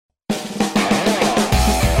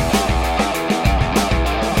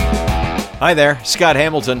Hi there, Scott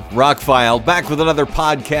Hamilton, Rockfile, back with another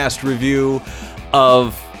podcast review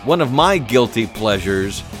of one of my guilty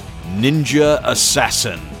pleasures, Ninja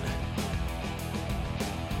Assassin.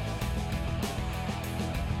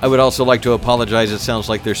 I would also like to apologize. It sounds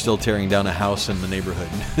like they're still tearing down a house in the neighborhood.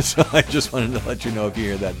 So I just wanted to let you know if you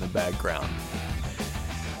hear that in the background.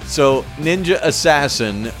 So Ninja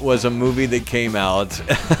Assassin was a movie that came out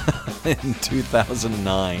in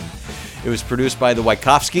 2009. It was produced by the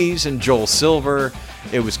Wachowskis and Joel Silver.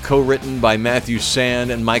 It was co-written by Matthew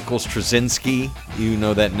Sand and Michael Straczynski. You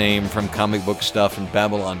know that name from comic book stuff and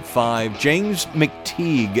Babylon 5. James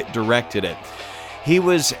McTeague directed it. He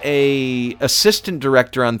was an assistant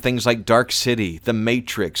director on things like Dark City, The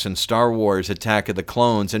Matrix, and Star Wars Attack of the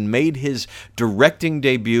Clones, and made his directing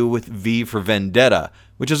debut with V for Vendetta,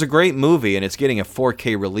 which is a great movie, and it's getting a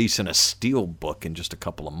 4K release in a steelbook in just a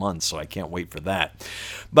couple of months, so I can't wait for that.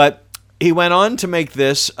 But he went on to make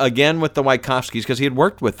this again with the Wachowskis because he had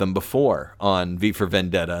worked with them before on V for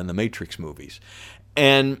Vendetta and the Matrix movies.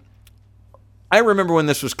 And I remember when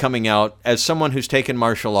this was coming out, as someone who's taken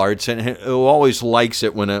martial arts and who always likes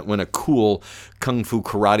it when a cool kung fu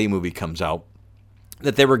karate movie comes out,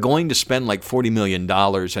 that they were going to spend like $40 million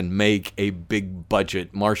and make a big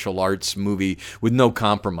budget martial arts movie with no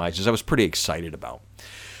compromises. I was pretty excited about.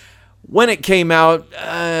 When it came out,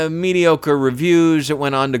 mediocre reviews. It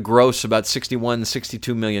went on to gross about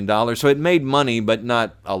 $62 million. So it made money, but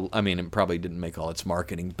not, it probably didn't make all its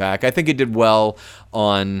marketing back. I think it did well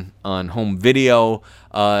on home video.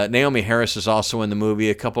 Naomi Harris is also in the movie,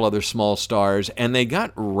 a couple other small stars, and they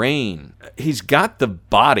got Rain. He's got the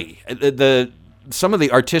body. Some of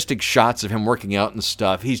the artistic shots of him working out and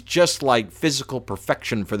stuff, he's just like physical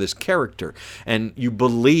perfection for this character. And you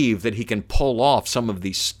believe that he can pull off some of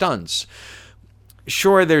these stunts.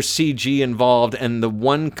 Sure, there's CG involved, and the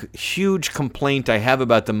one huge complaint I have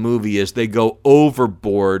about the movie is they go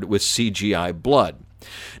overboard with CGI blood.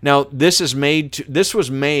 Now, this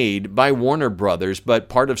was made by Warner Brothers, but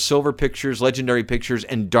part of Silver Pictures, Legendary Pictures,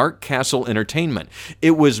 and Dark Castle Entertainment.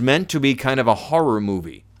 It was meant to be kind of a horror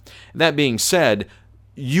movie. That being said,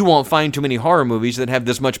 you won't find too many horror movies that have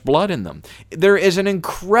this much blood in them. There is an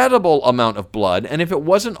incredible amount of blood, and if it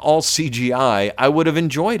wasn't all CGI, I would have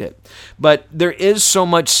enjoyed it. But there is so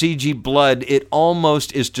much CG blood, it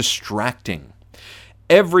almost is distracting.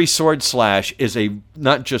 Every sword slash is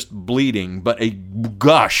not just bleeding, but a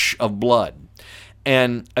gush of blood.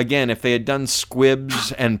 And again, if they had done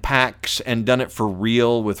squibs and packs and done it for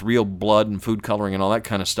real with real blood and food coloring and all that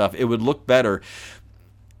kind of stuff, it would look better.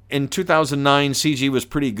 In 2009, CG was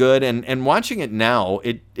pretty good, and watching it now,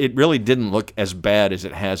 it really didn't look as bad as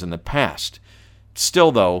it has in the past.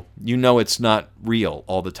 Still, though, you know it's not real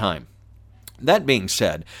all the time. That being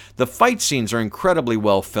said, the fight scenes are incredibly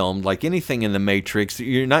well filmed, like anything in The Matrix.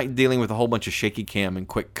 You're not dealing with a whole bunch of shaky cam and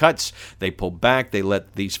quick cuts. They pull back, they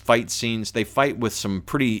let these fight scenes, they fight with some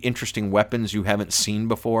pretty interesting weapons you haven't seen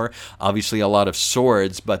before. Obviously a lot of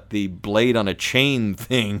swords, but the blade on a chain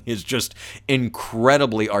thing is just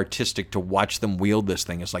incredibly artistic to watch them wield this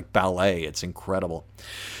thing. It's like ballet. It's incredible.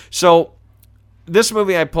 So this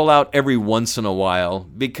movie I pull out every once in a while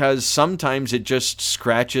because sometimes it just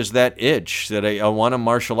scratches that itch that I want a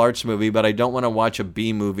martial arts movie, but I don't want to watch a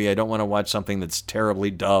B movie. I don't want to watch something that's terribly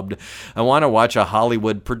dubbed. I want to watch a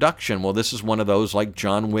Hollywood production. Well, this is one of those like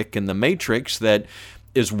John Wick and The Matrix that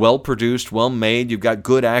is well produced, well made. You've got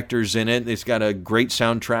good actors in it. It's got a great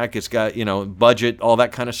soundtrack. It's got, budget, all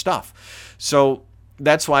that kind of stuff. So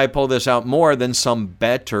that's why I pull this out more than some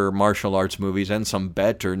better martial arts movies and some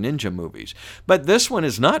better ninja movies. But this one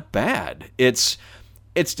is not bad. It's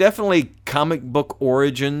definitely comic book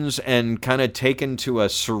origins and kind of taken to a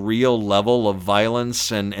surreal level of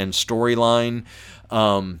violence and storyline.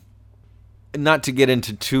 Not to get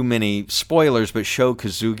into too many spoilers, but Sho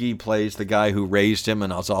Kosugi plays the guy who raised him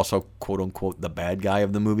and is also, quote-unquote, the bad guy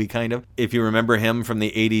of the movie, kind of. If you remember him from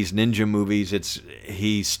the 80s ninja movies,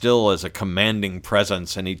 he still is a commanding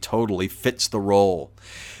presence, and he totally fits the role.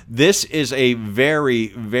 This is a very,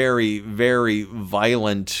 very, very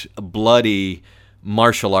violent, bloody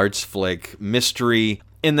martial arts flick, mystery.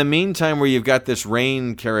 In the meantime, where you've got this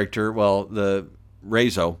Rain character, the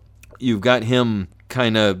Reizo, you've got him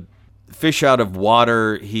kind of fish out of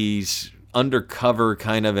water. He's undercover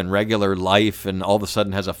kind of in regular life, and all of a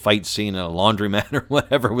sudden has a fight scene in a laundromat or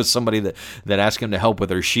whatever with somebody that asks him to help with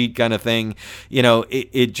her sheet kind of thing.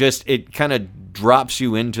 It kind of drops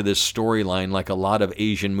you into this storyline like a lot of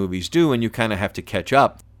Asian movies do, and you kind of have to catch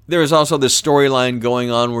up. There is also this storyline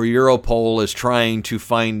going on where Europol is trying to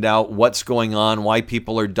find out what's going on, why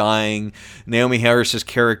people are dying. Naomi Harris's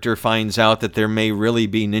character finds out that there may really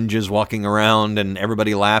be ninjas walking around, and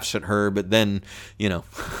everybody laughs at her, but then,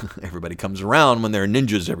 everybody comes around when there are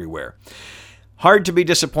ninjas everywhere. Hard to be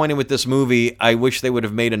disappointed with this movie. I wish they would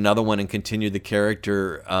have made another one and continued the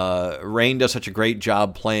character. Rain does such a great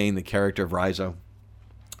job playing the character of Rizzo.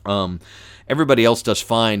 Everybody else does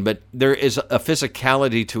fine, but there is a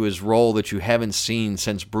physicality to his role that you haven't seen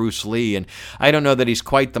since Bruce Lee. And I don't know that he's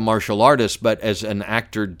quite the martial artist, but as an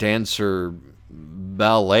actor, dancer,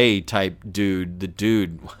 ballet type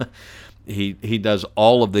dude, he does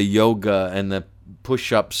all of the yoga and the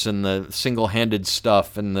push-ups and the single-handed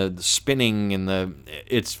stuff and the spinning and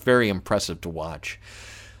it's very impressive to watch.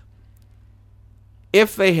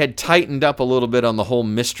 If they had tightened up a little bit on the whole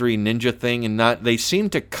mystery ninja thing they seem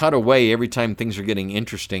to cut away every time things are getting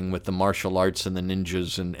interesting with the martial arts and the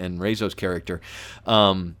ninjas and Rizzo's character.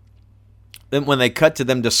 Then when they cut to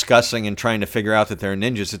them discussing and trying to figure out that they're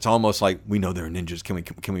ninjas, it's almost like, we know they're ninjas.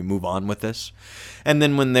 Can we move on with this? And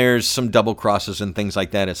then when there's some double crosses and things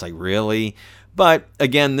like that, it's like, really? But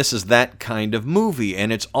again, this is that kind of movie,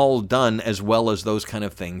 and it's all done as well as those kind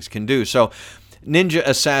of things can do. So Ninja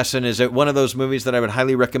Assassin, is it one of those movies that I would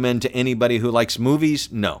highly recommend to anybody who likes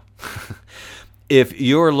movies? No. If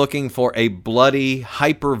you're looking for a bloody,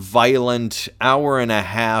 hyper-violent hour and a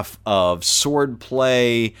half of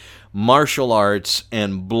swordplay, martial arts,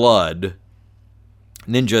 and blood,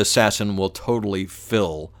 Ninja Assassin will totally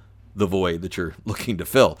fill the void that you're looking to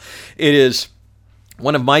fill. It is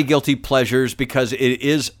one of my guilty pleasures because it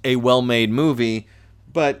is a well-made movie,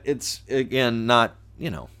 but it's, again, not,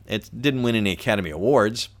 it didn't win any Academy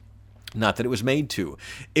Awards. Not that it was made to.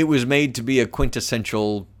 It was made to be a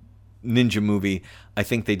quintessential ninja movie. I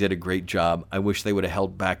think they did a great job. I wish they would have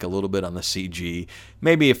held back a little bit on the CG.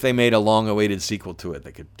 Maybe if they made a long-awaited sequel to it,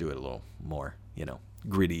 they could do it a little more,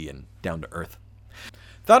 gritty and down to earth.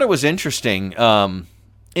 Thought it was interesting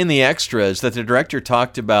in the extras that the director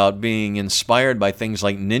talked about being inspired by things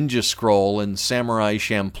like Ninja Scroll and Samurai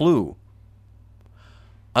Champloo.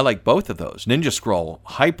 I like both of those. Ninja Scroll,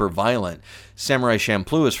 hyper-violent. Samurai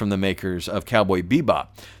Champloo is from the makers of Cowboy Bebop.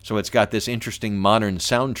 So it's got this interesting modern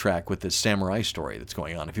soundtrack with this samurai story that's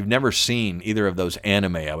going on. If you've never seen either of those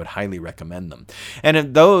anime, I would highly recommend them. And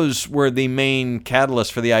if those were the main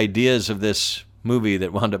catalyst for the ideas of this movie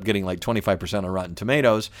that wound up getting like 25% on Rotten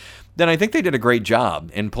Tomatoes, then I think they did a great job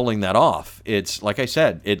in pulling that off. It's, like I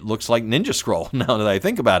said, it looks like Ninja Scroll now that I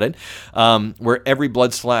think about it, where every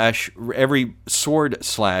sword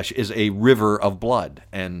slash is a river of blood.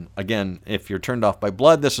 And again, if you're turned off by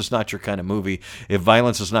blood, this is not your kind of movie. If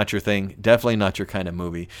violence is not your thing, definitely not your kind of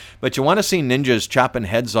movie. But you want to see ninjas chopping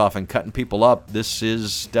heads off and cutting people up, this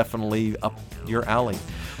is definitely up your alley.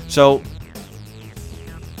 So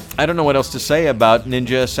I don't know what else to say about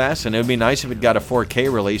Ninja Assassin. It would be nice if it got a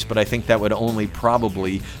 4K release, but I think that would only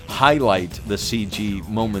probably highlight the CG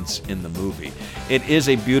moments in the movie. It is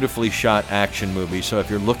a beautifully shot action movie, so if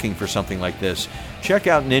you're looking for something like this, check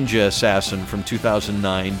out Ninja Assassin from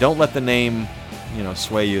 2009. Don't let the name,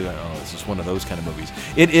 sway you. Oh, this is one of those kind of movies.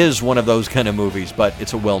 It is one of those kind of movies, but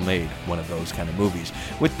it's a well-made one of those kind of movies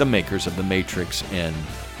with the makers of The Matrix and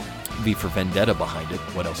V for Vendetta behind it.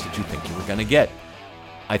 What else did you think you were going to get?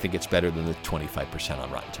 I think it's better than the 25% on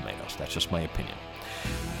Rotten Tomatoes. That's just my opinion.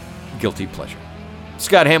 Guilty pleasure.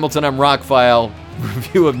 Scott Hamilton, I'm Rockfile.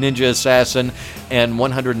 Review of Ninja Assassin and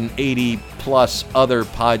 180 plus other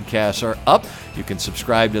podcasts are up. You can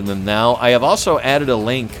subscribe to them now. I have also added a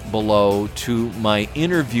link below to my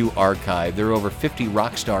interview archive. There are over 50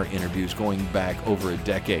 rock star interviews going back over a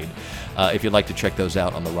decade. If you'd like to check those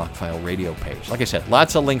out on the Rockfile radio page. Like I said,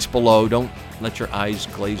 lots of links below. Don't let your eyes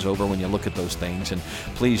glaze over when you look at those things. And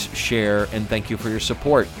please share, and thank you for your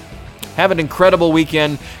support. Have an incredible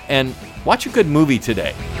weekend, and watch a good movie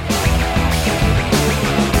today.